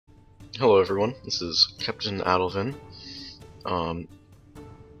Hello everyone, this is CaptainAdalwin, um,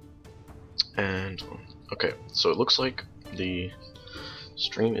 and, okay, so it looks like the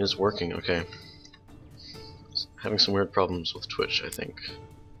stream is working, okay. Having some weird problems with Twitch, I think.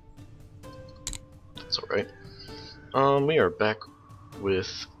 That's alright. We are back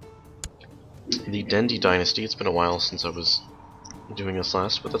with the Dendi Dynasty. It's been a while since I was doing this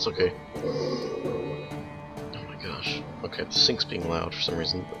last, but that's okay. Oh my gosh. Okay, the sink's being loud for some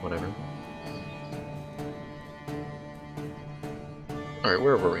reason, but whatever. Alright,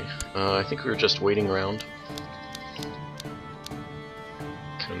 where were we? I think we were just waiting around.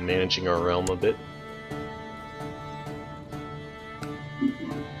 Kind of managing our realm a bit.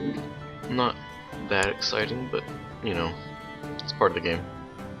 Not that exciting, but, you know, it's part of the game.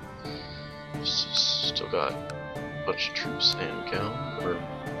 Still got a bunch of troops and gal. We're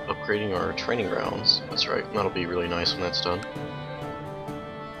upgrading our training grounds. That's right, that'll be really nice when that's done.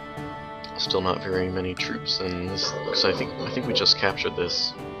 Still not very many troops in this, because I think we just captured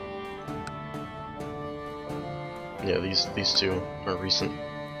this. Yeah, these two are recent.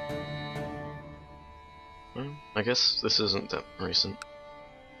 Well, I guess this isn't that recent.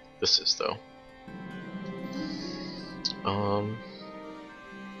 This is, though.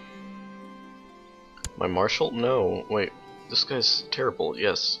 My marshal? No, wait. This guy's terrible.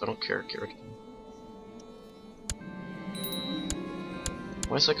 Yes, I don't care. Get rid of him.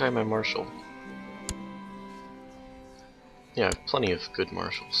 Why is that guy my marshal? Yeah, I have plenty of good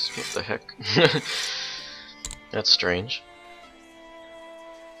marshals. What the heck? That's strange.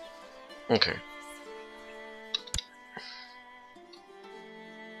 Okay.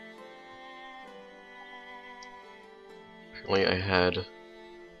 Apparently I had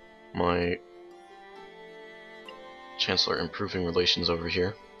my Chancellor improving relations over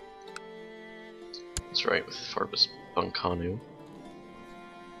here. That's right, with Farbus Bunkanu.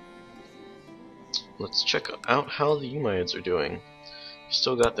 Let's check out how the Umayyads are doing.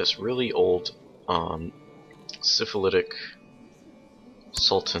 Still got this really old syphilitic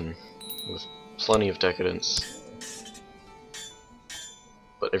sultan with plenty of decadence,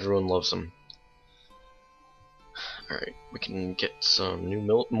 but everyone loves him. Alright, we can get some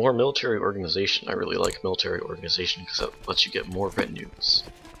more military organization. I really like military organization because that lets you get more retinues.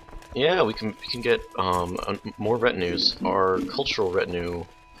 Yeah, we can get more retinues. Our cultural retinue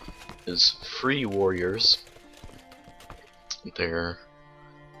is free warriors. They're,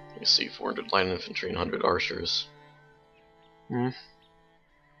 let me see, 400 light infantry and 100 archers.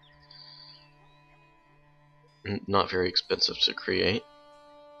 Not very expensive to create.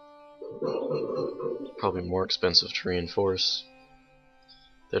 Probably more expensive to reinforce.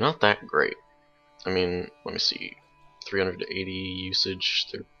 They're not that great. I mean, let me see, 380 usage.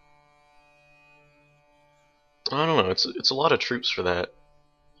 They're, I don't know. It's a lot of troops for that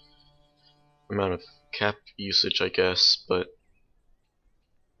amount of cap usage, I guess. But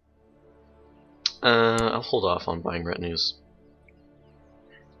I'll hold off on buying retinues.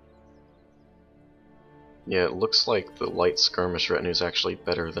 Yeah, it looks like the light skirmish retinue is actually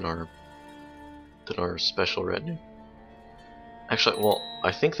better than our special retinue. Actually, well,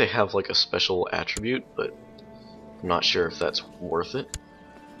 I think they have like a special attribute, but I'm not sure if that's worth it.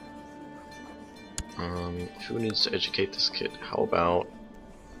 Who needs to educate this kid? How about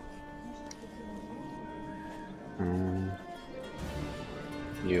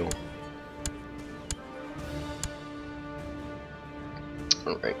you?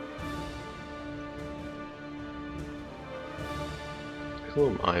 Alright. Who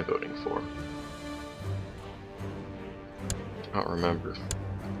am I voting for? I don't remember.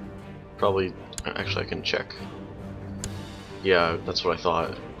 Probably, actually I can check. Yeah, that's what I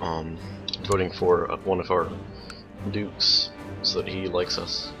thought. Voting for one of our dukes so that he likes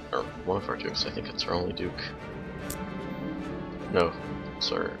us. Or one of our dukes, I think it's our only duke. No,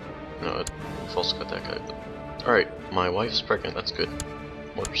 sorry. No, we've also got that guy. Alright, my wife's pregnant, that's good.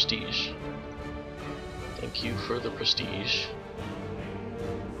 More prestige. Thank you for the prestige.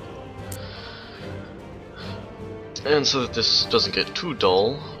 And so that this doesn't get too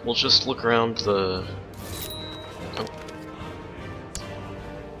dull, we'll just look around the...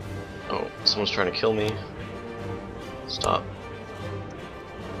 Oh, someone's trying to kill me. Stop.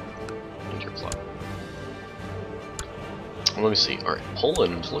 End your plot. Let me see. Alright,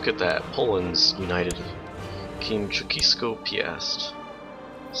 Poland, look at that. Poland's united. King Chukisko Piast.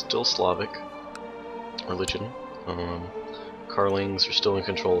 Still Slavic religion. Karlings are still in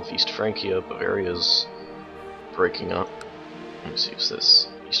control of East Francia. Bavaria's breaking up. Let me see, who's this?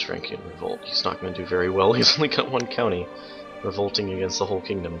 East Frankian revolt. He's not going to do very well. He's only got one county revolting against the whole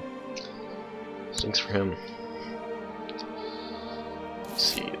kingdom. Stinks for him. Let's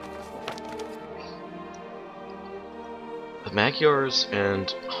see. The Magyars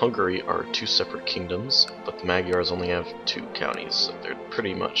and Hungary are two separate kingdoms, but the Magyars only have 2 counties, so they're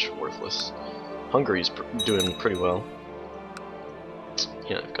pretty much worthless. Hungary's doing pretty well.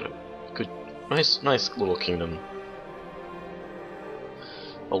 Yeah, they've got a good, nice little kingdom.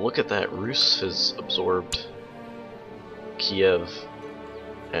 Oh, look at that! Rus has absorbed Kiev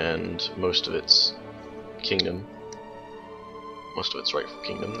and most of its kingdom, most of its rightful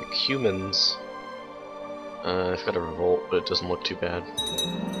kingdom. The humans, they've got a revolt, but it doesn't look too bad.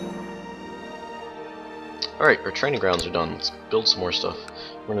 Alright, our training grounds are done. Let's build some more stuff.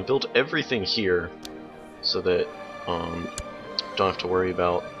 We're gonna build everything here so that don't have to worry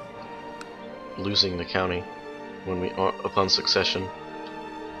about losing the county when we upon succession.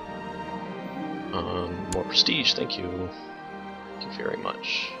 More prestige, thank you. Thank you very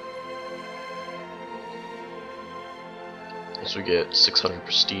much. Once we get 600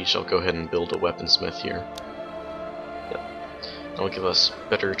 prestige, I'll go ahead and build a weaponsmith here. Yep. That'll give us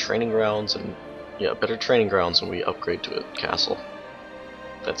better training grounds, and yeah, better training grounds when we upgrade to a castle.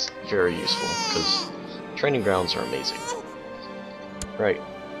 That's very useful, because training grounds are amazing. Right.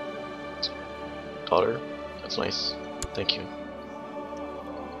 Daughter, that's nice. Thank you.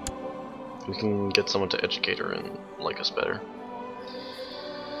 We can get someone to educate her and like us better.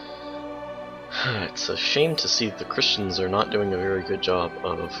 It's a shame to see that the Christians are not doing a very good job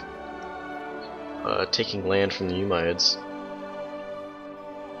of taking land from the Umayyads.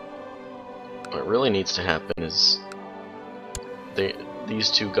 What really needs to happen is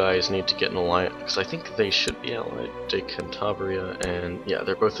these two guys need to get an alliance, because I think they should be allied to Cantabria, and yeah,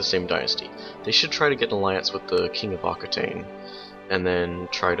 they're both the same dynasty. They should try to get an alliance with the King of Aquitaine, and then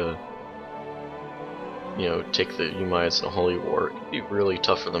try to, you know, take the Umayyads in a holy war. It'd be really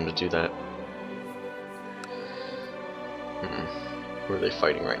tough for them to do that. Who are they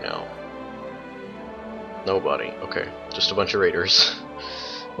fighting right now? Nobody. Okay, just a bunch of raiders.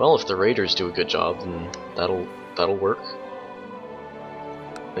 Well, if the raiders do a good job, then that'll work.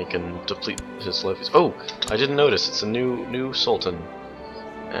 They can deplete his levies. Oh, I didn't notice. It's a new sultan,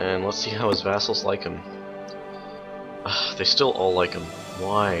 and let's see how his vassals like him. They still all like him.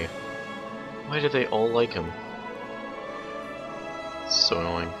 Why? Why do they all like him? It's so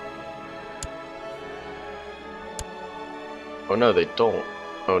annoying. Oh no, they don't.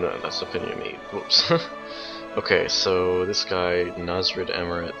 Oh no, that's opinion of me. Whoops. Okay, so this guy, Nasrid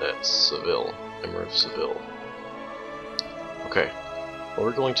Emirate, that's Seville. Emir of Seville. Okay. What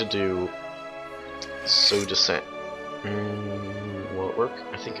we're going to do is sow dissent. Will it work?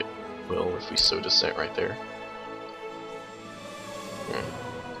 I think it will if we sow dissent right there.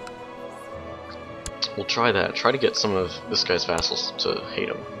 We'll try that. Try to get some of this guy's vassals to hate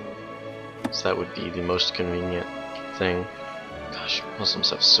him. So that would be the most convenient thing. Gosh, Muslims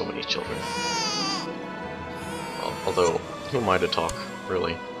have so many children. Although, who am I to talk,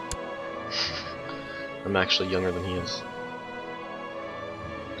 really? I'm actually younger than he is.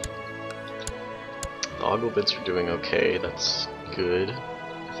 The Ogobids are doing okay, that's good,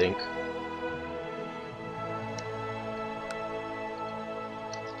 I think.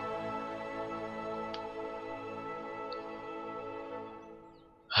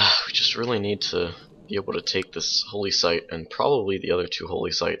 We just really need to be able to take this holy site and probably the other 2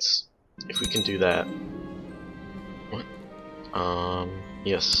 holy sites. If we can do that. What?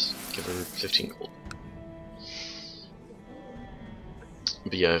 Yes, give her 15 gold.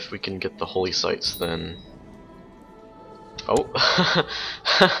 But yeah, if we can get the holy sites, then... Oh!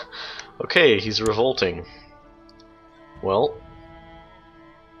 Okay, he's revolting. Well...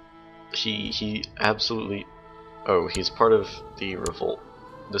 He absolutely... Oh, he's part of the revolt.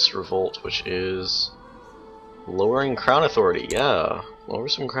 This revolt, which is... lowering crown authority, yeah. Lower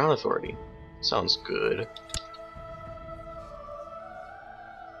some crown authority. Sounds good.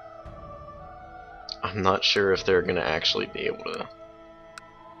 I'm not sure if they're gonna actually be able to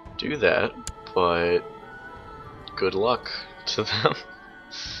do that, but good luck to them.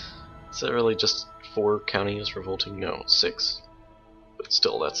 Is that really just 4 counties revolting? No, 6. But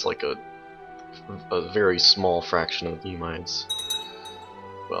still, that's like a very small fraction of the Umayyads.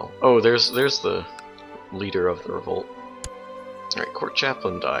 Well, oh, there's the leader of the revolt. Alright, court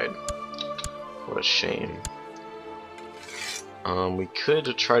chaplain died. What a shame. We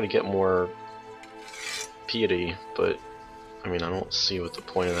could try to get more piety, but I mean, I don't see what the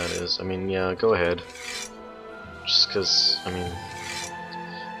point of that is. I mean, yeah, go ahead. Just because, I mean,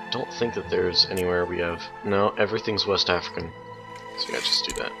 I don't think that there's anywhere we have... No, everything's West African. So yeah, just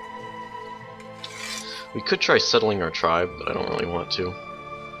do that. We could try settling our tribe, but I don't really want to.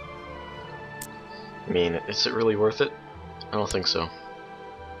 I mean, is it really worth it? I don't think so.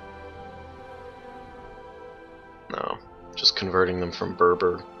 No, just converting them from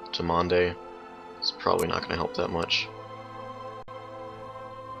Berber to Mande is probably not going to help that much.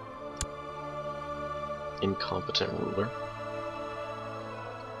 Incompetent ruler.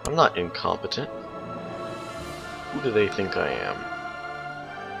 I'm not incompetent. Who do they think I am?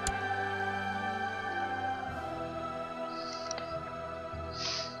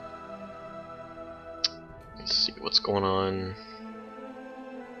 Let's see what's going on.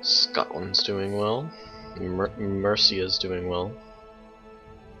 Scotland's doing well. Mercia's doing well.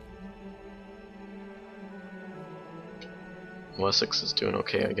 Wessex is doing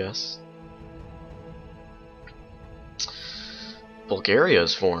okay, I guess. Bulgaria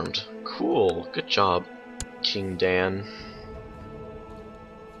is formed. Cool. Good job, King Dan.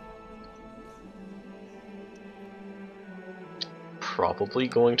 Probably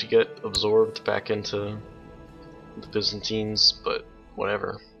going to get absorbed back into the Byzantines, but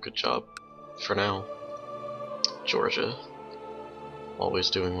whatever. Good job for now. Georgia, always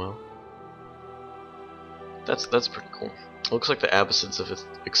doing well. That's pretty cool. Looks like the Abbasids have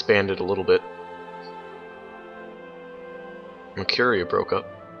expanded a little bit. Mercuria broke up.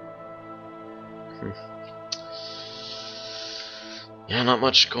 Yeah, not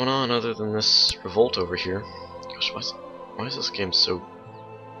much going on other than this revolt over here. Gosh, why is this game so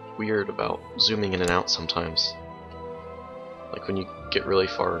weird about zooming in and out sometimes? Like when you get really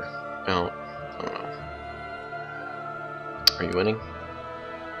far out. I don't know. Are you winning?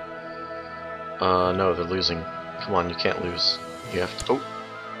 No, they're losing. Come on, you can't lose. You have to. Oh,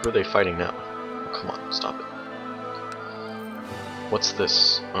 who are they fighting now? Oh, come on, stop it. What's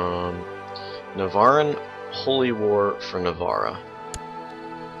this? Navarran Holy War for Navarra.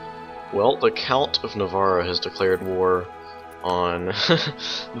 Well, the Count of Navarra has declared war on the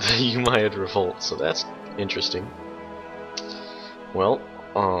Umayyad revolt, so that's interesting. Well,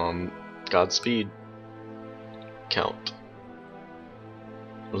 Godspeed, Count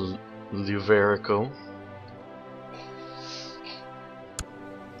Luverico.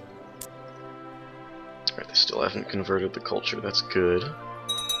 Alright, they still haven't converted the culture, that's good.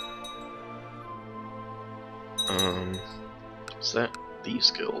 What's that?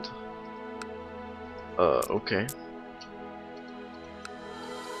 Thieves Guild. Okay.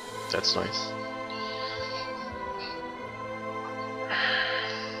 That's nice.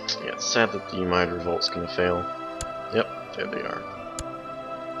 Yeah, it's sad that the Umayyad revolt's gonna fail. Yep, there they are.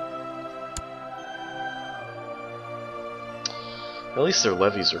 At least their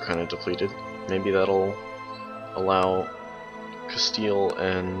levies are kind of depleted. Maybe that'll allow Castile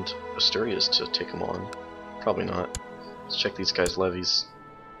and Asturias to take them on. Probably not. Let's check these guys' levies.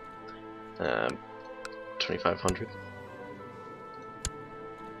 2,500.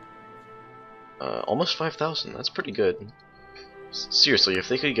 Almost 5,000. That's pretty good. Seriously, if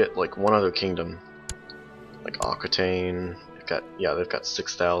they could get like one other kingdom, like Aquitaine, they've got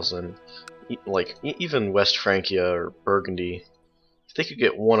 6,000. Like even West Francia or Burgundy, if they could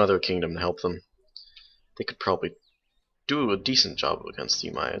get one other kingdom to help them, they could probably do a decent job against the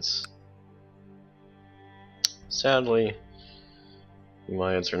Umayyads. Sadly, the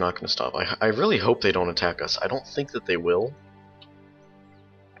Umayyads are not going to stop. I really hope they don't attack us. I don't think that they will.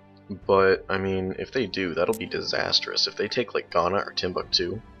 But, I mean, if they do, that'll be disastrous. If they take, like, Ghana or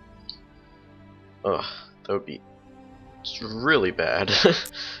Timbuktu, ugh, that would be really bad.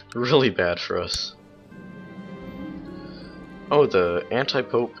 Really bad for us. Oh, the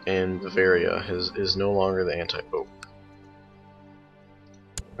anti-pope in Bavaria is no longer the anti-pope.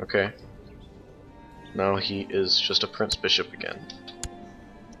 Okay. Now he is just a prince-bishop again.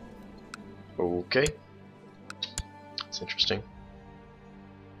 Okay. That's interesting.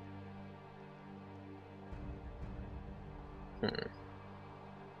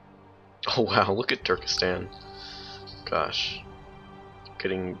 Oh wow, look at Turkestan. Gosh.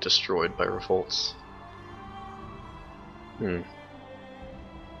 Getting destroyed by revolts.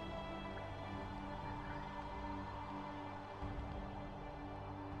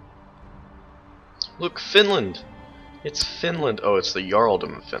 Look, Finland! It's Finland! Oh, it's the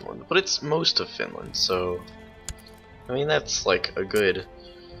Jarldom of Finland, but it's most of Finland, so... I mean, that's like a good...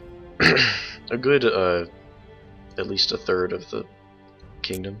 a good, at least a third of the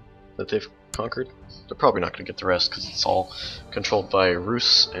kingdom that they've conquered. They're probably not going to get the rest, because it's all controlled by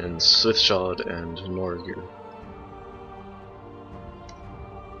Rus and Svithshad and Norgir.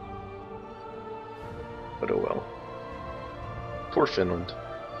 But oh well. Poor Finland.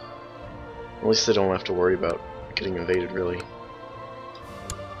 At least they don't have to worry about getting invaded, really.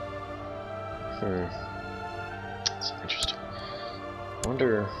 That's interesting. I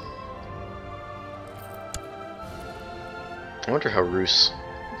wonder how Rus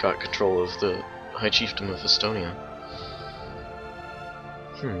got control of the High Chiefdom of Estonia.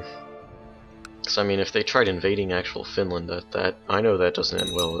 Because I mean, if they tried invading actual Finland, that I know that doesn't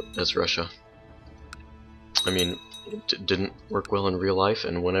end well as Russia. I mean, it didn't work well in real life,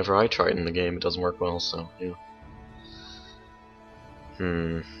 and whenever I try it in the game, it doesn't work well. So yeah.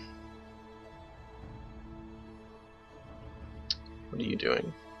 What are you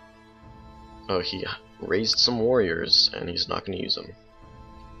doing? Oh, he raised some warriors, and he's not going to use them.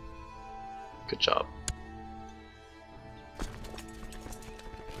 Good job.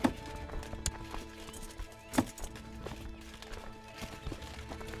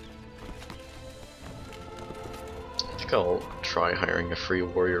 I think I'll try hiring a free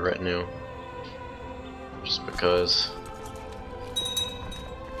warrior retinue. Just because.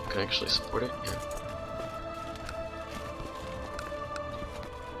 Can I actually support it? Yeah.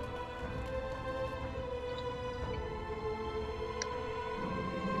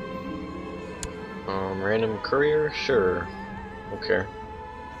 Random courier? Sure. Okay.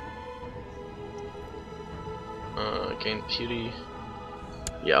 Gain beauty.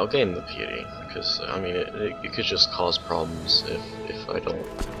 Yeah, I'll gain the beauty, because I mean it could just cause problems if I don't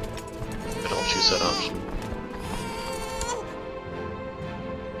choose that option.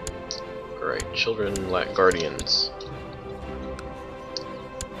 Alright, children lack guardians.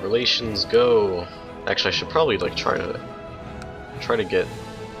 Relations go. Actually, I should probably like try to get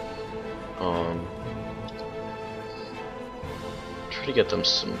them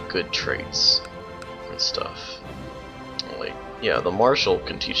some good traits and stuff. Like, yeah, the marshal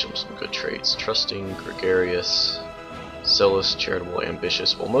can teach them some good traits: trusting, gregarious, zealous, charitable,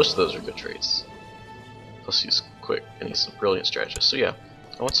 ambitious. Well, most of those are good traits. Plus, he's quick and he's a brilliant strategist. So yeah,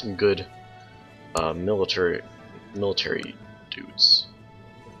 I want some good military dudes,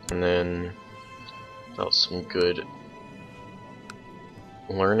 and then about some good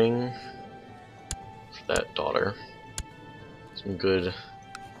learning for that daughter. Some good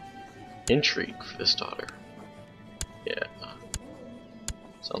intrigue for this daughter. Yeah,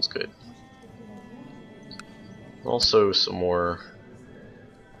 sounds good. Also, some more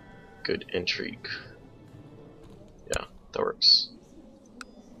good intrigue. Yeah, that works.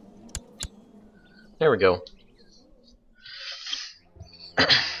 There we go.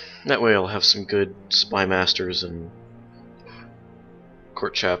 That way I'll have some good spy masters and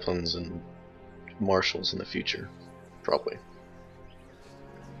court chaplains and marshals in the future, probably.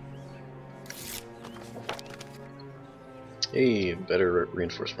 Hey, better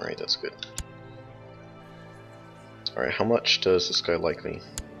reinforcement rate, that's good. Alright, how much does this guy like me?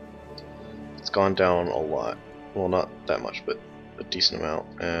 It's gone down a lot. Well, not that much, but a decent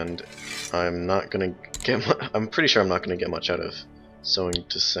amount. And I'm not gonna get I'm pretty sure I'm not gonna get much out of sowing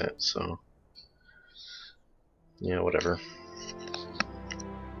dissent, so yeah, whatever.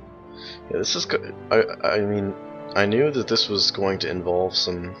 Yeah, this is good. I mean, I knew that this was going to involve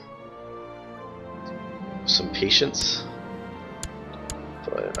some patience,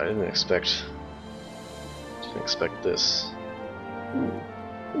 but I didn't expect this.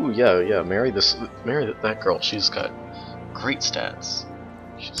 Ooh, yeah, marry that girl. She's got great stats.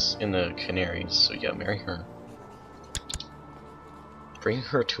 She's in the Canaries, so yeah, marry her. Bring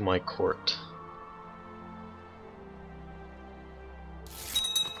her to my court.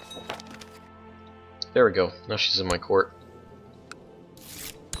 There we go. Now she's in my court.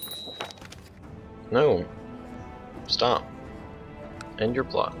 No. Stop. End your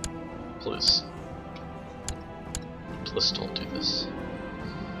plot. Please. Please don't do this.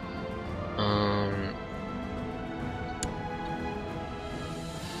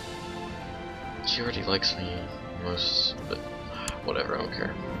 She already likes me most, but whatever, I don't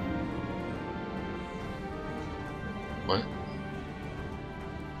care. What?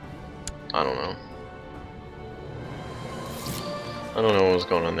 I don't know. I don't know what was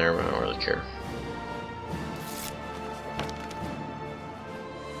going on there, but I don't really care.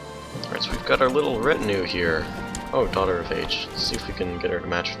 Alright, so we've got our little retinue here. Oh, daughter of age. Let's see if we can get her to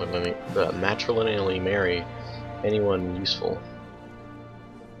matrilineally marry anyone useful.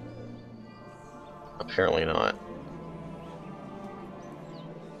 Apparently not.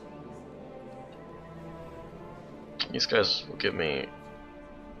 These guys will give me...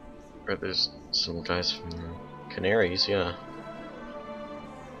 Or there's some guys from the Canaries, yeah.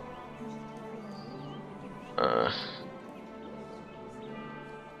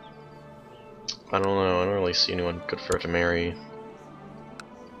 I don't know, I don't really see anyone good for her to marry.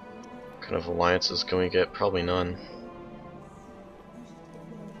 What kind of alliances can we get? Probably none.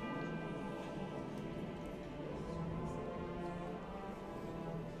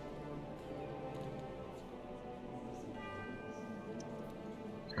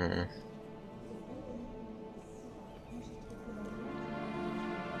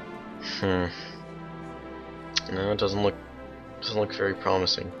 Hmm. No, it doesn't look very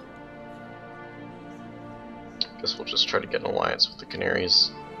promising. Guess we'll just try to get an alliance with the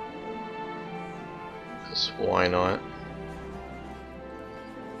Canaries. Because why not?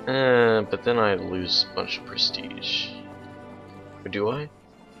 But then I lose a bunch of prestige. Or do I?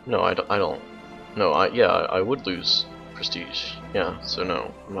 No, I don't. No, yeah, I would lose prestige. Yeah, so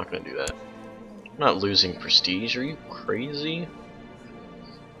no, I'm not gonna do that. I'm not losing prestige, are you crazy?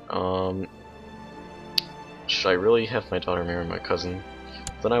 Should I really have my daughter marry my cousin?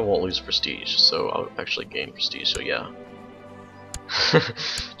 Then I won't lose prestige, so I'll actually gain prestige, so yeah.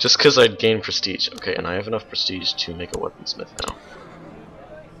 Just because I'd gain prestige. Okay, and I have enough prestige to make a weaponsmith now.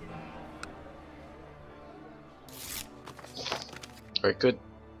 Alright, good.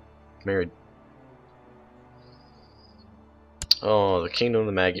 Married. Oh, the kingdom of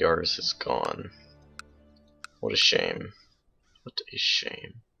the Magyars is gone. What a shame. What a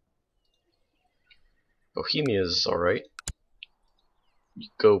shame. Bohemia is alright.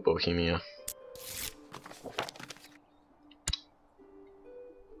 Go, Bohemia.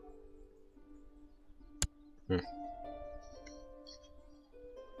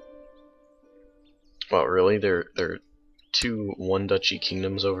 Wow, really? There are two one-duchy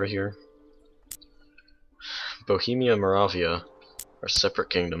kingdoms over here? Bohemia and Moravia are separate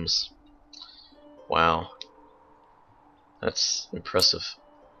kingdoms. Wow. That's impressive.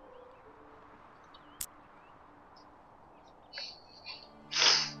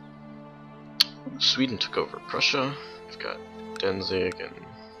 Sweden took over Prussia. We've got Danzig and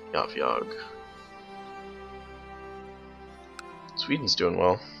Yavjag. Sweden's doing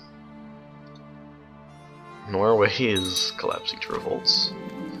well. Norway is collapsing to revolts.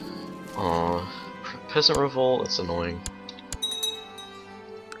 Peasant revolt, that's annoying.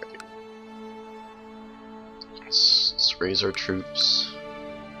 Let's raise our troops.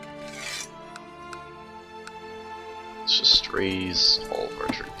 Let's just raise all of our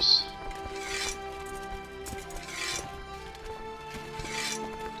troops.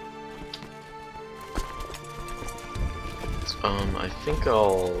 I think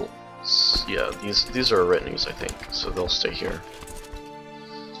I'll... yeah, these are retinues, I think, so they'll stay here.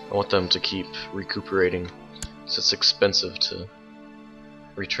 I want them to keep recuperating, because it's expensive to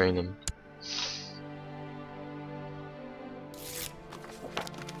retrain them.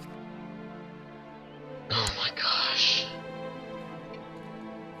 Oh my gosh.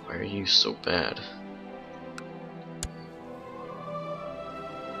 Why are you so bad?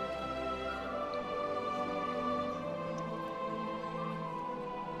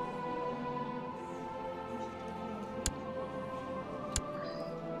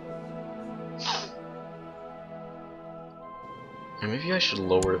 Maybe I should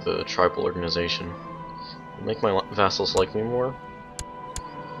lower the tribal organization. It'll make my vassals like me more,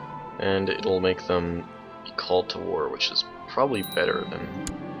 and it'll make them be called to war, which is probably better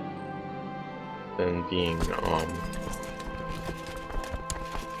than being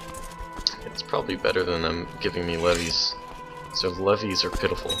it's probably better than them giving me levies. So levies are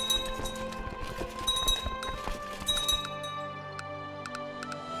pitiful.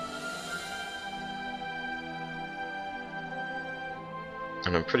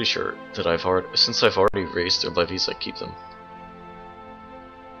 And I'm pretty sure that since I've already raised their levies, I keep them.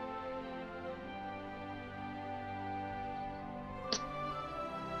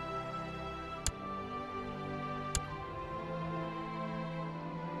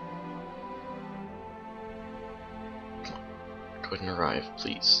 Go ahead and arrive,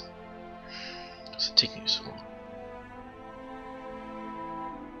 please. Does it take me so long?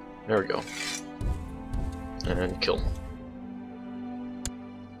 There we go. And kill.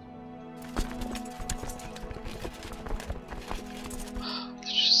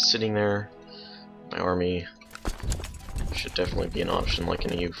 Sitting there, my army should definitely be an option like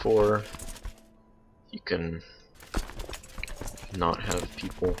in EU4. You can not have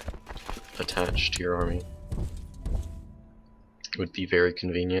people attached to your army. It would be very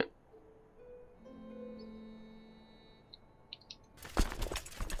convenient.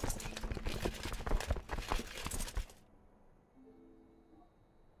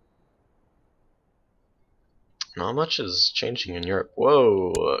 Not much is changing in Europe.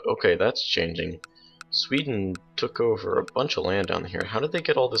 Whoa, okay, that's changing. Sweden took over a bunch of land down here. How did they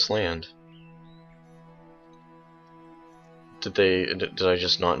get all this land? Did I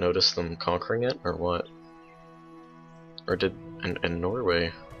just not notice them conquering it, or what? Or and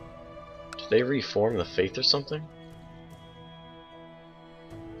Norway, did they reform the faith or something?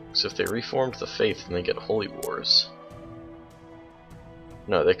 So if they reformed the faith, then they get holy wars.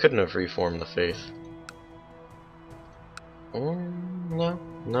 No, they couldn't have reformed the faith.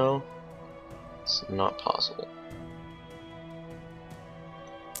 No. It's not possible.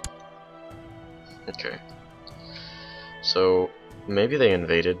 Okay. So, maybe they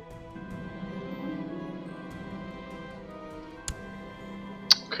invaded.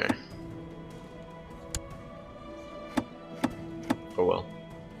 Okay. Oh well.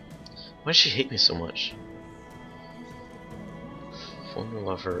 Why does she hate me so much? Former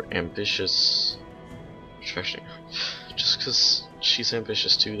lover, ambitious, attraction. Just because she's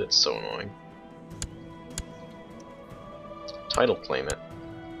ambitious too, that's so annoying. Title claim it.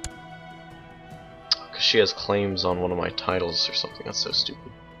 Because she has claims on one of my titles or something, that's so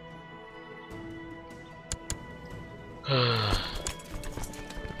stupid. Oh,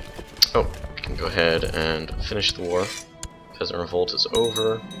 we can go ahead and finish the war. Peasant revolt is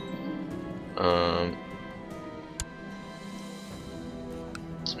over. I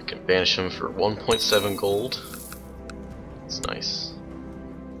can banish him for 1.7 gold. That's nice.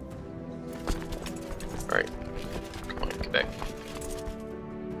 Alright. Come on, get back.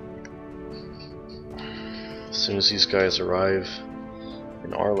 As soon as these guys arrive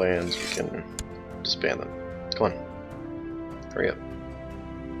in our lands, we can disband them. Come on. Hurry up.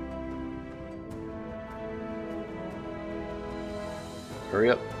 Hurry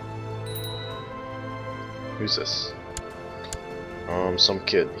up. Who's this? Some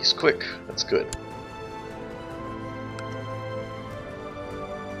kid. He's quick. That's good.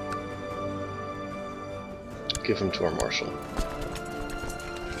 Give him to our marshal.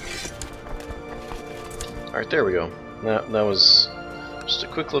 Alright, there we go. That was just a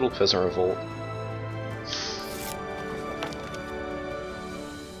quick little peasant revolt.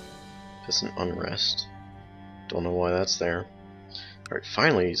 Peasant unrest. Don't know why that's there. Alright,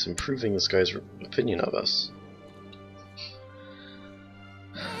 finally he's improving this guy's opinion of us.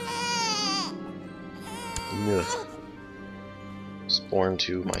 Ugh. Was born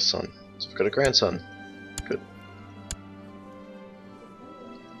to my son. So we've got a grandson. Good.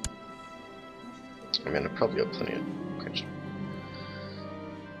 I mean, I probably have plenty of grandchildren.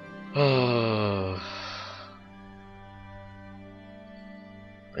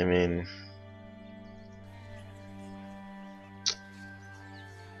 I mean,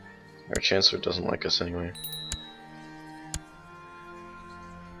 our chancellor doesn't like us anyway.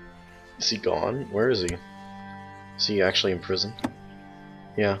 Is he gone? Where is he? Is he actually in prison?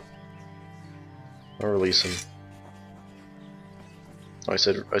 Yeah. I'll release him. Oh, I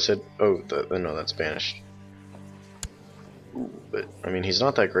said, oh, no, that's banished. Ooh, but, I mean, he's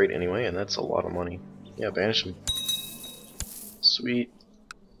not that great anyway, and that's a lot of money. Yeah, banish him. Sweet.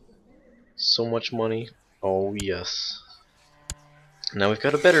 So much money. Oh, yes. Now we've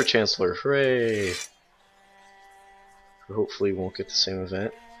got a better chancellor. Hooray! Hopefully we won't get the same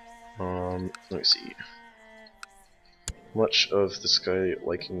event. Let me see. Much of this guy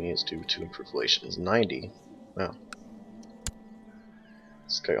liking me is due to improved relations. 90. Wow.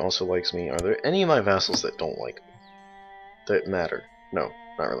 This guy also likes me. Are there any of my vassals that don't like me? That matter? No,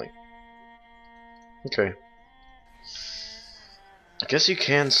 not really. Okay. I guess you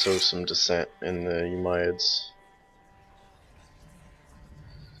can sow some dissent in the Umayyads.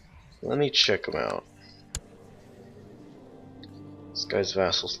 Let me check him out. This guy's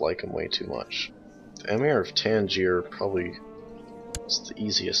vassals like him way too much. The Emir of Tangier probably is the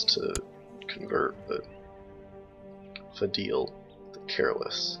easiest to convert, but Fadil, the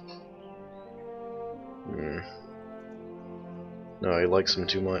careless. No, he likes him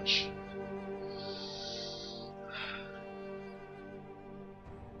too much.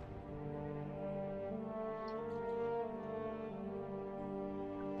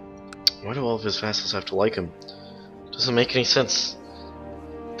 Why do all of his vassals have to like him? Doesn't make any sense.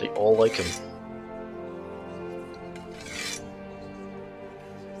 They all like him.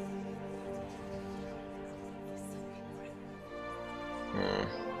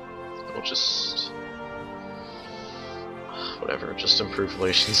 I'll just... whatever, just improve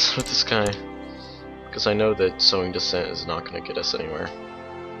relations with this guy. Because I know that sowing dissent is not going to get us anywhere.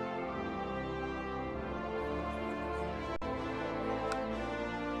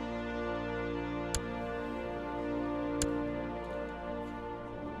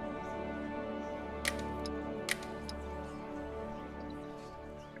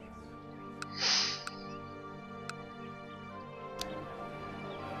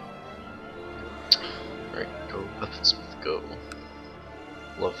 Go, weaponsmith, go.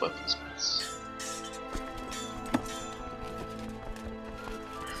 Love weaponsmiths.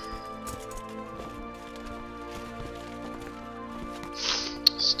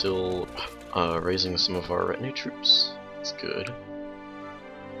 Still raising some of our retinue troops. That's good.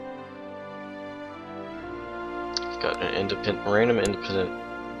 We've got an random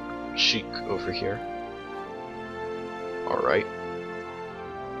independent Sheik over here. Alright.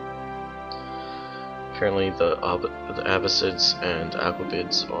 Apparently the Abbasids and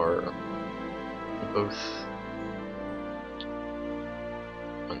Aquabids are both...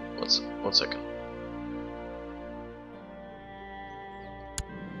 One second.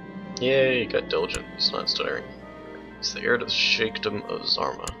 Yay, got Diligent. He's not stuttering. He's the heir to the Sheikdom of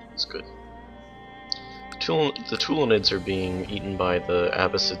Zarma. That's good. The Tulanids are being eaten by the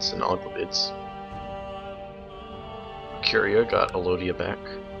Abbasids and Aquabids. Curia got Elodia back.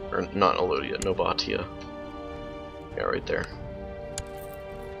 Or not Elodia, Nobatia. Yeah, right there.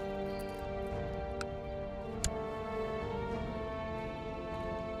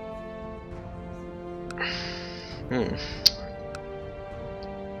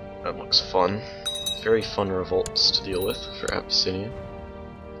 That looks fun. Very fun revolts to deal with for Abyssinia.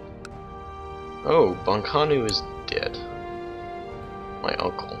 Oh, Bankanu is dead. My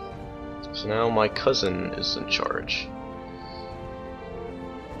uncle. So now my cousin is in charge.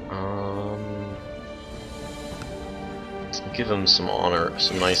 Give him some honor,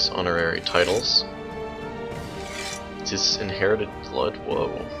 some nice honorary titles. It's his inherited blood. Whoa.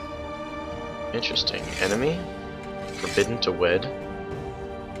 Interesting. Enemy? Forbidden to wed?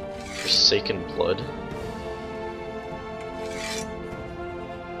 Forsaken blood?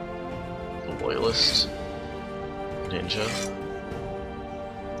 The Loyalist? Ninja?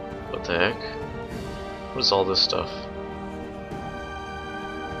 What the heck? What is all this stuff?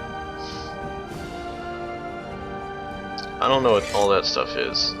 I don't know what all that stuff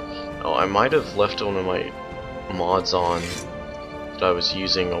is. Oh, I might have left one of my mods on that I was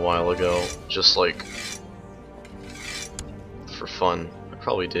using a while ago, just like for fun. I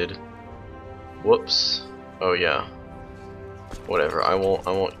probably did. Whoops. Oh yeah. Whatever. I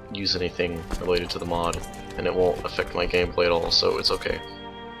won't use anything related to the mod, and it won't affect my gameplay at all, so it's okay.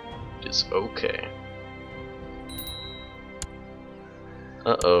 It's okay.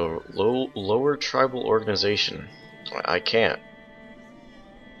 Uh-oh. Lower tribal organization. I can't.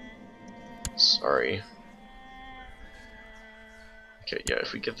 Sorry. Okay, yeah,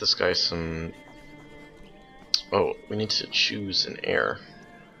 if we give this guy some... Oh, we need to choose an heir.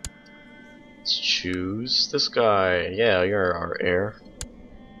 Let's choose this guy. Yeah, you're our heir.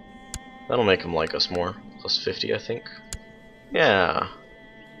 That'll make him like us more. Plus 50, I think. Yeah.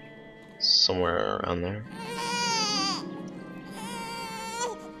 Somewhere around there.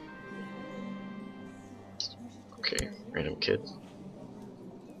 Okay, random kid.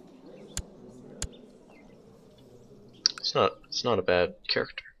 It's not a bad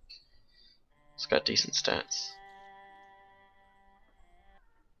character. It's got decent stats.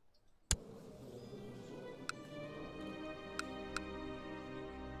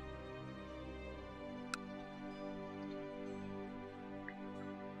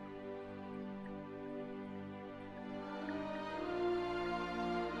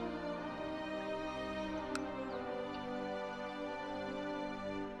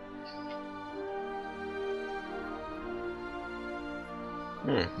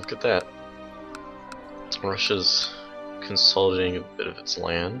 Look at that. Russia's consolidating a bit of its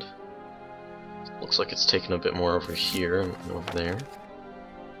land. Looks like it's taken a bit more over here and over there.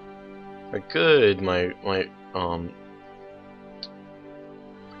 Very good. My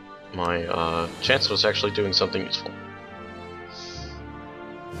chancellor was actually doing something useful.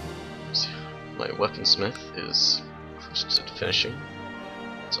 My weaponsmith is close to finishing.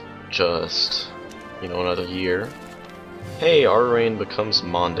 So just, another year. Hey, our reign becomes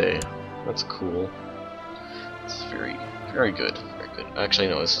Monde. That's cool. It's very, very good. Very good. Actually,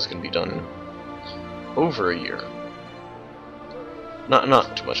 no, this is going to be done over a year.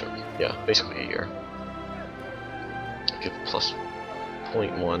 Not too much over a year. Yeah, basically a year. Give plus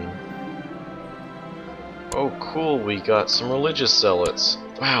 0.1. Oh, cool, we got some religious zealots.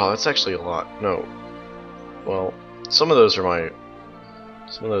 Wow, that's actually a lot. No. Well, some of those are my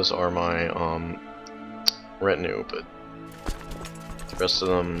retinue, but the rest of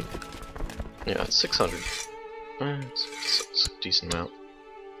them, yeah, it's 600. It's a decent amount.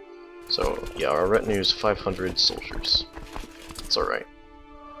 So, yeah, our retinue is 500 soldiers. It's alright.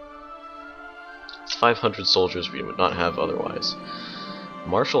 It's 500 soldiers we would not have otherwise.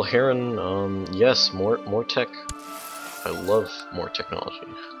 Marshal Heron, yes, more tech. I love more technology.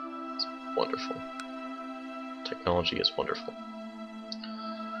 It's wonderful. Technology is wonderful.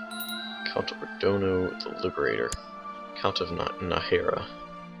 Count Ordono the Liberator. Count of Nayera,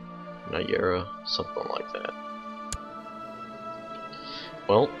 something like that.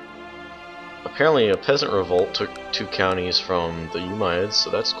 Well, apparently a peasant revolt took 2 counties from the Umayyads, so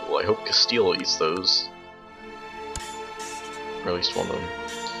that's cool. I hope Castile eats those. Or at least one of them.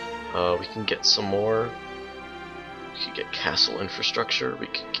 We can get some more. We could get castle infrastructure. We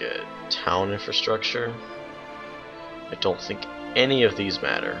could get town infrastructure. I don't think any of these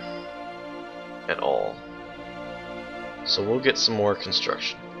matter at all. So we'll get some more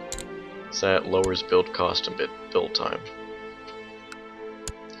construction. So that lowers build cost and build time.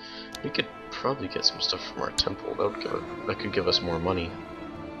 We could probably get some stuff from our temple. That could give us more money.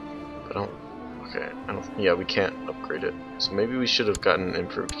 But I don't. Yeah, we can't upgrade it. So maybe we should have gotten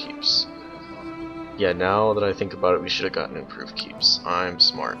improved keeps. Yeah, now that I think about it, we should have gotten improved keeps. I'm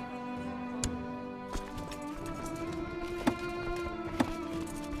smart.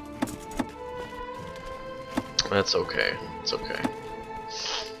 That's okay. It's okay.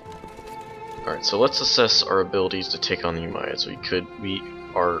 Alright, so let's assess our abilities to take on the Umayyads.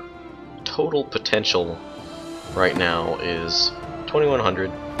 Our total potential right now is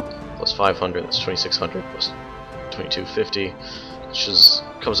 2100 plus 500, that's 2600 plus 2250, which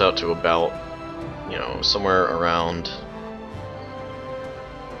comes out to about, you know, somewhere around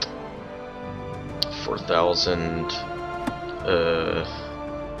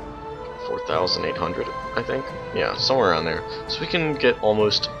 4,800, I think. Yeah, somewhere around there. So we can get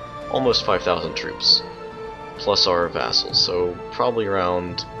almost 5,000 troops, plus our vassals, so probably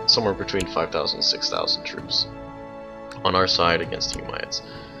around somewhere between 5,000 and 6,000 troops on our side against the Umayyads.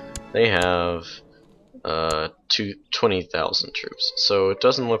 They have 20,000 troops, so it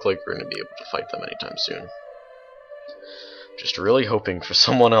doesn't look like we're going to be able to fight them anytime soon. Just really hoping for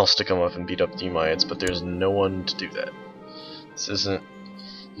someone else to come up and beat up the Umayyads, but there's no one to do that. This isn't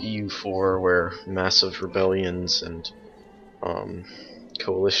EU4 where massive rebellions and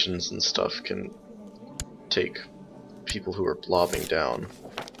coalitions and stuff can take people who are blobbing down.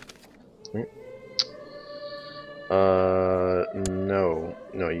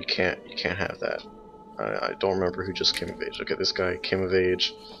 No, you can't have that. I don't remember who just came of age. Okay, this guy came of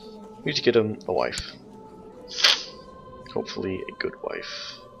age. We need to get him a wife. Hopefully a good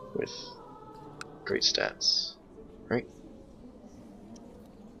wife with great stats. Right?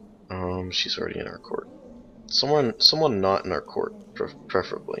 She's already in our court. Someone not in our court,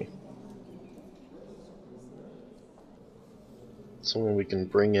 preferably. Someone we can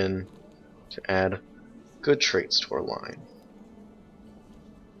bring in to add good traits to our line.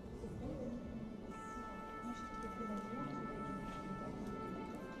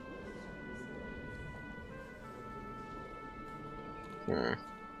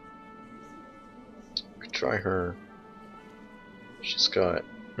 Could try her. She's got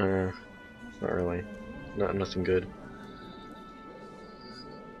not really. Nothing good.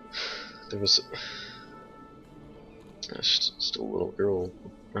 There was still a little girl.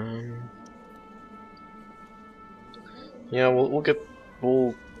 Yeah, we'll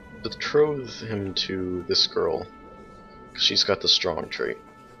betroth him to this girl, 'cause she's got the strong trait.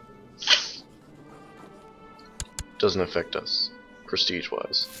 Doesn't affect us,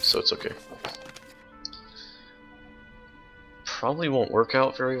 prestige-wise, so it's okay. Probably won't work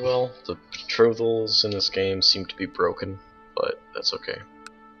out very well. The betrothals in this game seem to be broken, but that's okay.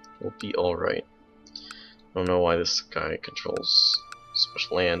 We'll be alright. I don't know why this guy controls so much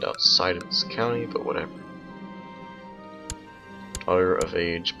land outside of this county, but whatever. Daughter of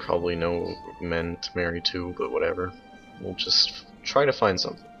age, probably no men to marry to, but whatever. We'll just try to find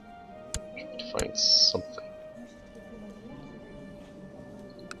something.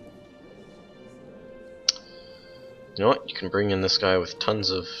 You know what? You can bring in this guy with tons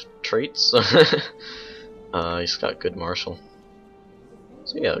of traits. He's got good martial.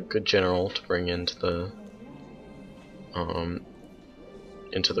 So yeah, a good general to bring into the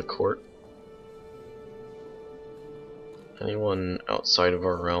court. Anyone outside of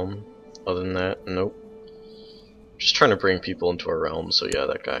our realm? Other than that, nope. Just trying to bring people into our realm, so yeah,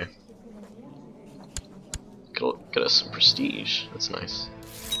 that guy. Get us some prestige. That's nice.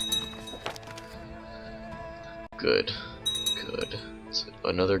 Good. So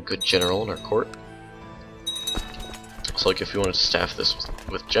another good general in our court. So like if you wanted to staff this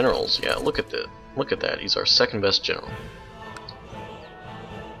with generals, yeah, look at that. He's our second best general.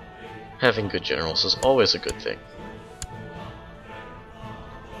 Having good generals is always a good thing.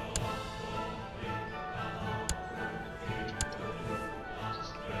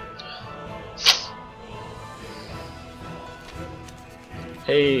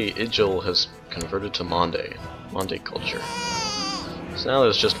 Hey, Igil has converted to Mande culture. So now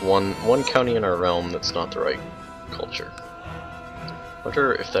there's just one county in our realm that's not the right culture.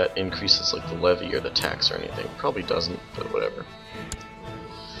 Wonder if that increases like the levy or the tax or anything. Probably doesn't, but whatever.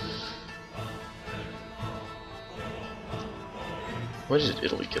 Why did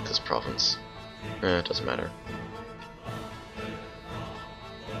Italy get this province? It doesn't matter.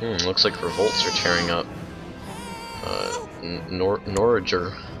 Looks like revolts are tearing up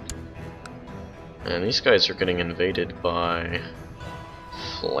Norriger. And these guys are getting invaded by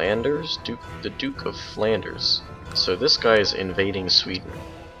Flanders? The Duke of Flanders. So this guy is invading Sweden.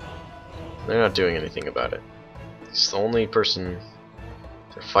 They're not doing anything about it. He's the only person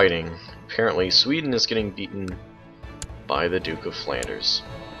they're fighting. Apparently Sweden is getting beaten by the Duke of Flanders.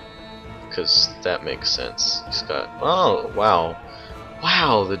 Because that makes sense. He's got... Oh, wow.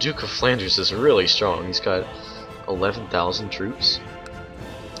 Wow, the Duke of Flanders is really strong. He's got 11,000 troops.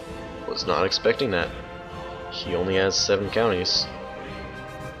 Was not expecting that. He only has 7 counties.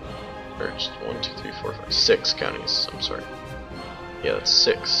 Or just 1, 2, 3, 4, 5, 6 counties. I'm sorry. Yeah, that's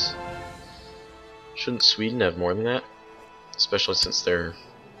 6. Shouldn't Sweden have more than that? Especially since they're...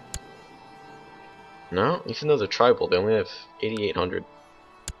 No, even though they're tribal, they only have 8,800.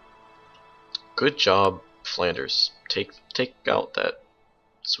 Good job, Flanders. Take out that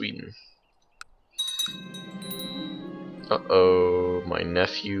Sweden. Uh-oh, my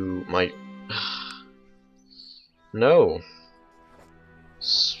nephew, No!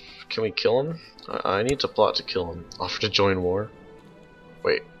 Can we kill him? I need to plot to kill him. Offer to join war?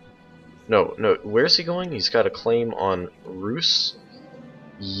 Wait. No, where's he going? He's got a claim on Rus?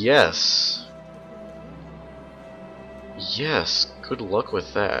 Yes. Yes, good luck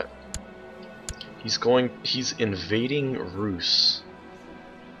with that. He's invading Rus.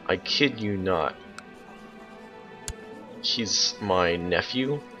 I kid you not. He's my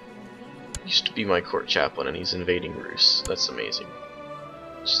nephew. Used to be my court chaplain and he's invading Rus. That's amazing.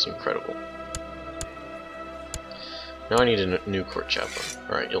 Just incredible. Now I need a new court chaplain.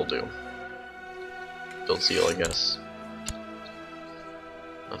 Alright, you'll do. Build zeal, I guess.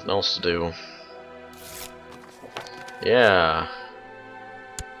 Nothing else to do. Yeah.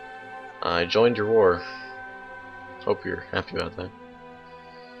 I joined your war. Hope you're happy about that.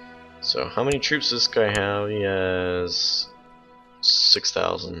 So, how many troops does this guy have? He has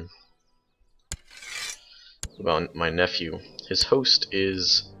 6,000. About my nephew. His host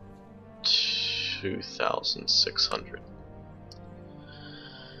is 2,600.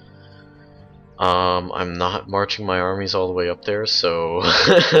 I'm not marching my armies all the way up there, so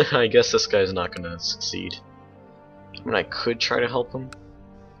I guess this guy's not gonna succeed. I mean, I could try to help him,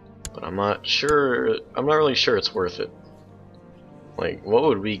 but I'm not sure. I'm not really sure it's worth it. Like, what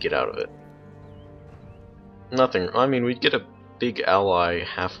would we get out of it? Nothing. I mean, we'd get a big ally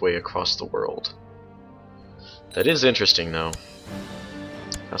halfway across the world. That is interesting, though.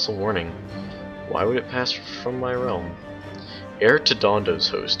 Castle warning. Why would it pass from my realm? Heir to Dondo's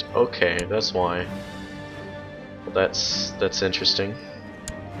host. Okay, that's why. Well, that's interesting.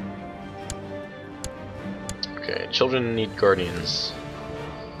 Okay, children need guardians.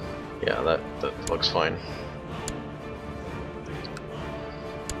 Yeah, that looks fine.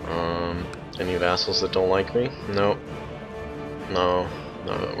 Any vassals that don't like me? Nope. No,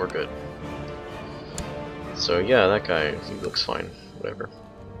 we're good. So yeah, that guy, he looks fine. Whatever.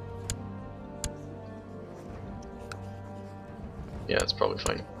 Yeah, it's probably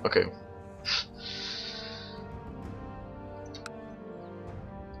fine. Okay.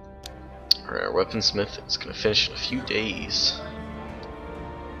 Alright, our weaponsmith is gonna finish in a few days.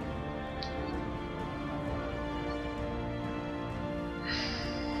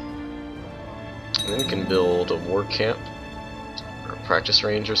 And then we can build a war camp, or a practice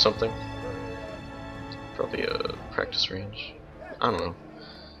range or something. Probably a practice range. I don't know.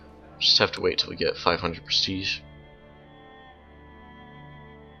 Just have to wait till we get 500 prestige.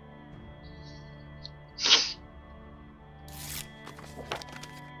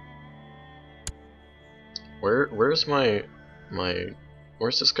 Where's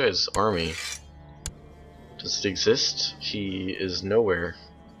where's this guy's army? Does it exist? He is nowhere,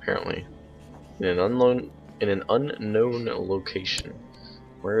 apparently. In an unknown location.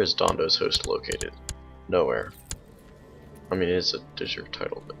 Where is Dondo's host located? Nowhere. I mean, it is a desert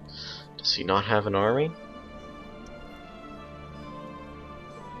title, but does he not have an army?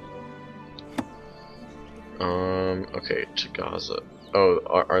 Okay, to Gaza. Oh,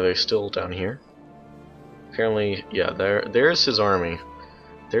 are they still down here? Apparently, yeah, there's his army.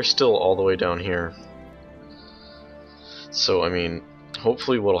 They're still all the way down here. So, I mean,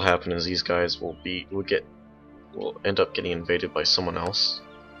 hopefully what'll happen is these guys will end up getting invaded by someone else.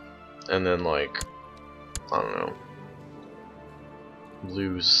 And then, like, I don't know,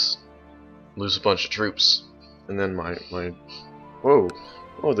 lose a bunch of troops. And then whoa,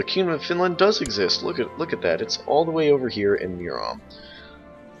 the Kingdom of Finland does exist. Look at that. It's all the way over here in Murom.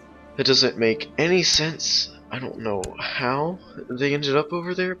 It doesn't make any sense. I don't know how they ended up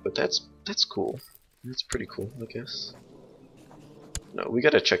over there, but that's cool. That's pretty cool, I guess. No, we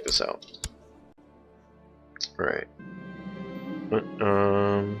gotta check this out. Right.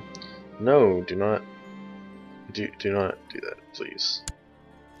 No, do not do that, please.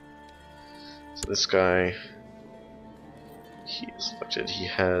 So this guy, he is elected. He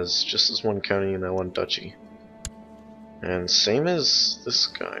has just as one county and that one duchy. And same as this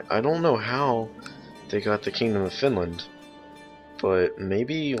guy. I don't know how they got the Kingdom of Finland, but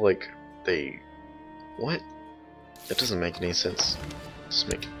maybe like they... What? That doesn't make any sense. Doesn't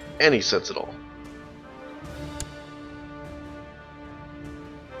make any sense at all.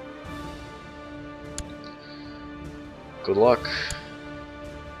 Good luck.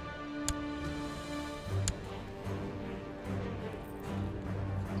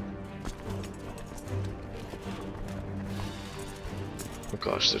 Oh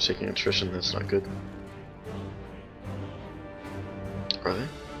gosh, they're taking attrition. That's not good. Are they?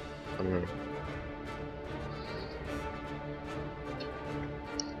 I don't know.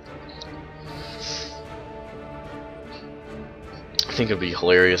 I think it'd be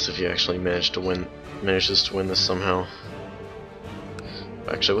hilarious if he actually manages to win this somehow.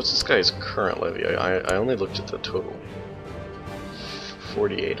 Actually, what's this guy's current levy? I only looked at the total.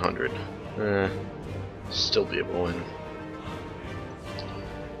 4,800. Still be able to win.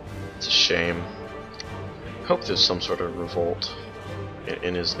 It's a shame. Hope there's some sort of revolt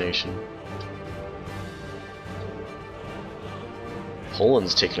in his nation.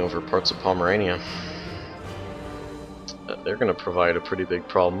 Poland's taking over parts of Pomerania. They're going to provide a pretty big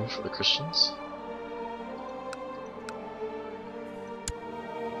problem for the Christians.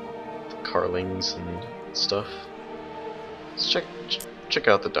 The Carlings and stuff. Let's check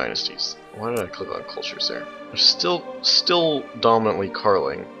out the dynasties. Why did I click on cultures there? They're still dominantly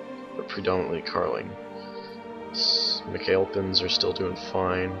Carling, but predominantly Carling. McAlpins are still doing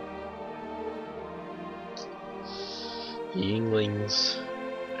fine. Yinglings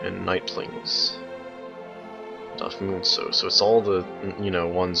and Knightlings. So it's all the, you know,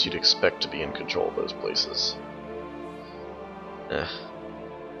 ones you'd expect to be in control of those places. So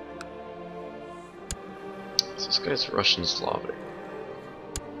this guy's Russian Slavic.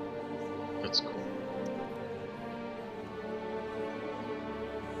 That's cool.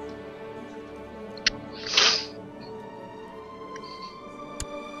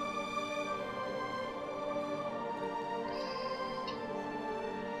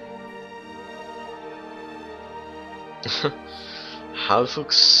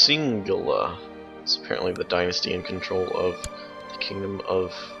 Havuk is apparently the dynasty in control of the Kingdom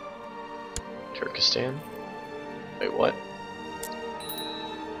of Turkestan. Wait, what?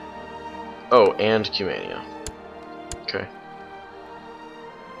 Oh, and Cumania. Okay.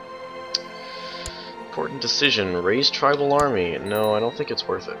 Important decision. Raise tribal army. No, I don't think it's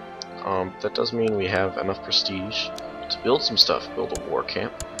worth it. That does mean we have enough prestige to build some stuff. Build a war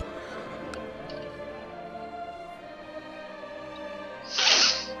camp.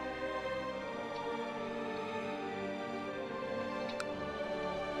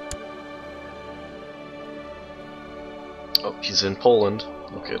 Oh, he's in Poland.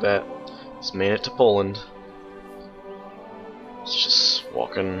 Look at that. He's made it to Poland. He's just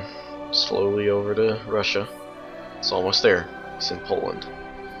walking slowly over to Russia. It's almost there. He's in Poland.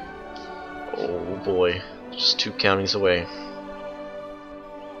 Oh boy. Just 2 counties away.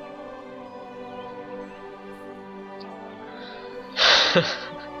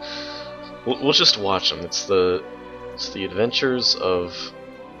 We'll just watch them. It's the adventures of...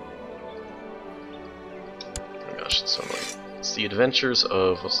 Oh my gosh, it's so annoying. It's the adventures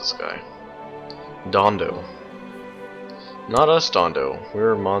of... what's this guy? Dondo. Not us, Dondo.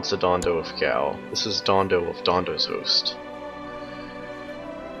 We're Mansa Dondo of Cal. This is Dondo of Dondo's Host.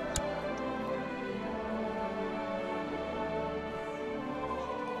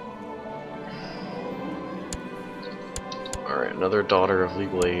 Alright, another daughter of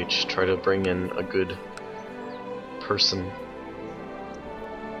legal age. Try to bring in a good person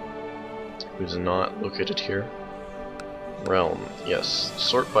who's not located here. Realm, yes.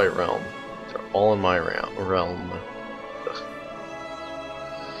 Sort by realm. They're all in my realm. Ugh.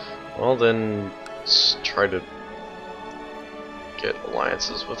 Well then, let's try to get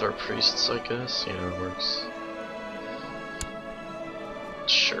alliances with our priests, I guess. You know, it works.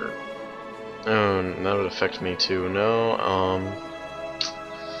 Sure. Oh, that would affect me too. No, I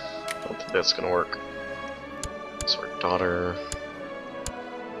don't think that's gonna work. So our daughter...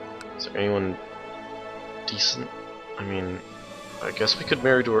 Is there anyone decent? I mean, I guess we could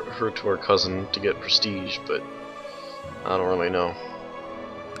marry her to our cousin to get prestige, but I don't really know.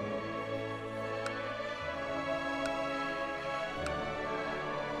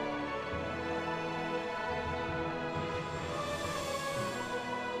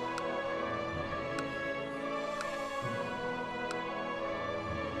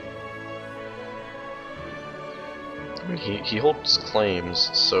 And he holds claims,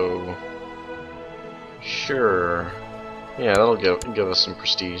 so sure. Yeah, that'll give us some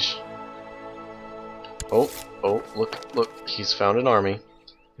prestige. Oh, look, he's found an army.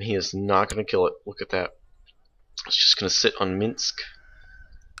 And he is not gonna kill it. Look at that. It's just gonna sit on Minsk.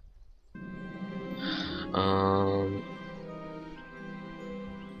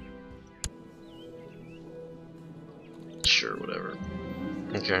 Sure, whatever.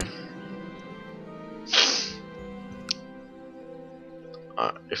 Okay.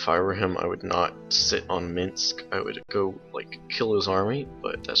 If I were him, I would not sit on Minsk. I would go, like, kill his army,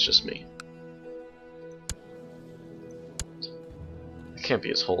 but that's just me. It can't be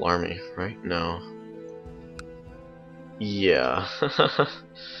his whole army, right? No. Yeah.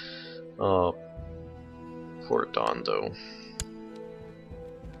 Oh, poor Don, though.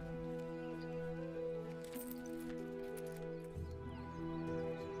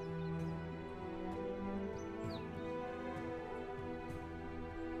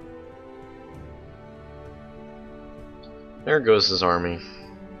 There goes his army.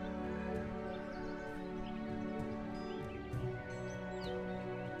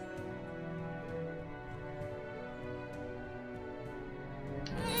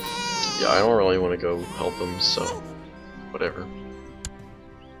 Yeah, I don't really want to go help him, so whatever.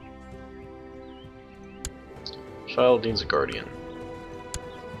 Childine's a guardian.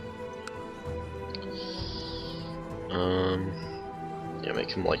 Yeah,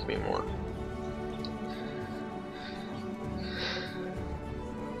 make him like me more.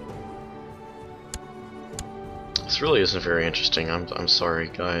 This really isn't very interesting. I'm sorry,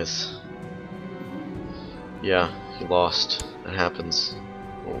 guys. Yeah, he lost. That happens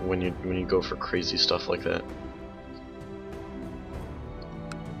when you go for crazy stuff like that.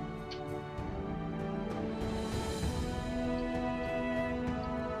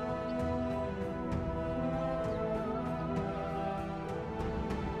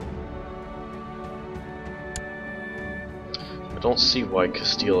 I don't see why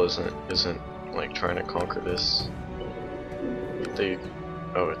Castile isn't like trying to conquer this.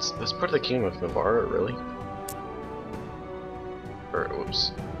 That's part of the Kingdom of Navarre, really? Or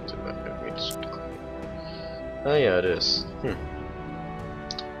whoops. Oh yeah, it is.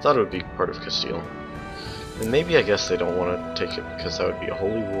 Thought it would be part of Castile. And maybe I guess they don't want to take it because that would be a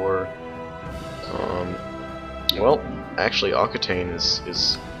holy war. Well, actually Aquitaine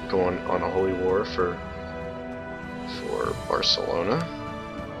is going on a holy war for Barcelona.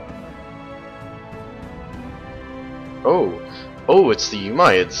 Oh, it's the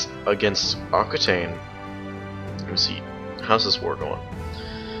Umayyads against Aquitaine. Let me see. How's this war going?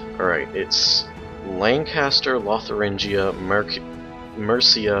 Alright, it's Lancaster, Lotharingia,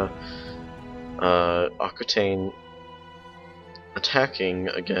 Mercia, Aquitaine attacking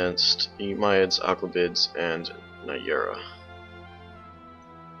against Umayyads, Aghlabids, and Nayara.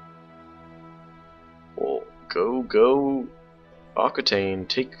 Well, go, Aquitaine,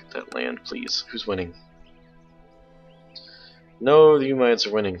 take that land, please. Who's winning? No, the Umayyads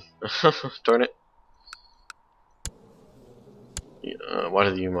are winning. Darn it. Why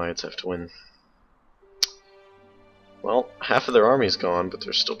do the Umayyads have to win? Well, half of their army's gone, but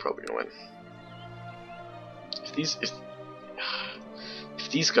they're still probably gonna win.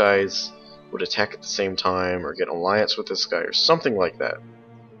 If these guys would attack at the same time, or get an alliance with this guy, or something like that.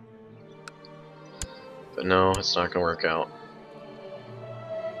 But no, it's not gonna work out.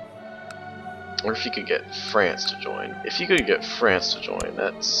 Or if you could get France to join. If you could get France to join,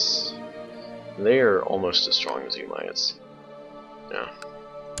 they're almost as strong as the Umayyads. Yeah.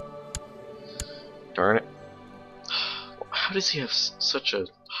 Darn it. How does he have such a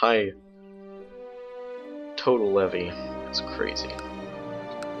high total levy? It's crazy.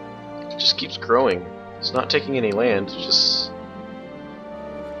 It just keeps growing. It's not taking any land, it just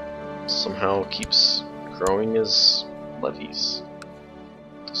somehow keeps growing his levies.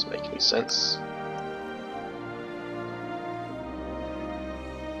 Doesn't make any sense.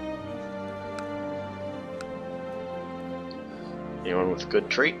 Anyone with good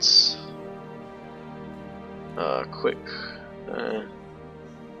traits? Quick.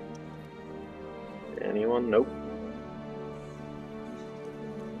 Anyone? Nope.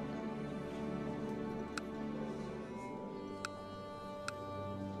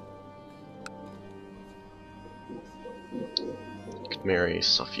 Could marry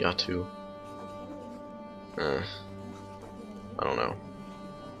Safiatu. I don't know.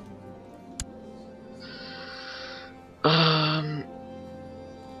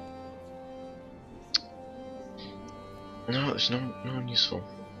 No, there's no one useful.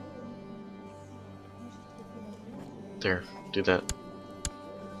 There, do that.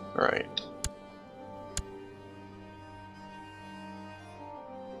 Alright.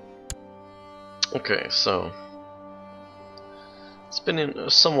 Okay, so it's been a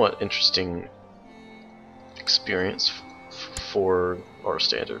somewhat interesting experience for our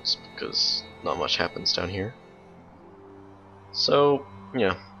standards because not much happens down here. So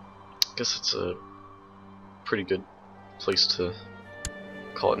yeah, I guess it's a pretty good place to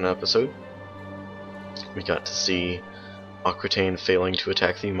call it an episode. We got to see Aquitaine failing to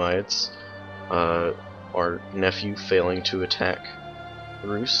attack the Umayyads, our nephew failing to attack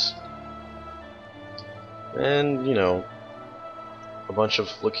Rus, and, you know, a bunch of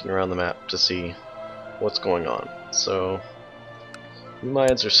looking around the map to see what's going on. So,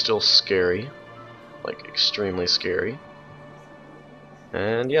 Umayyads are still scary, like extremely scary,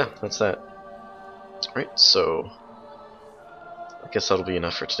 and yeah, that's that. Alright, so I guess that'll be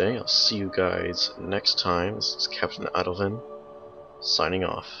enough for today. I'll see you guys next time. This is CaptainAdalwin, signing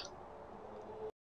off.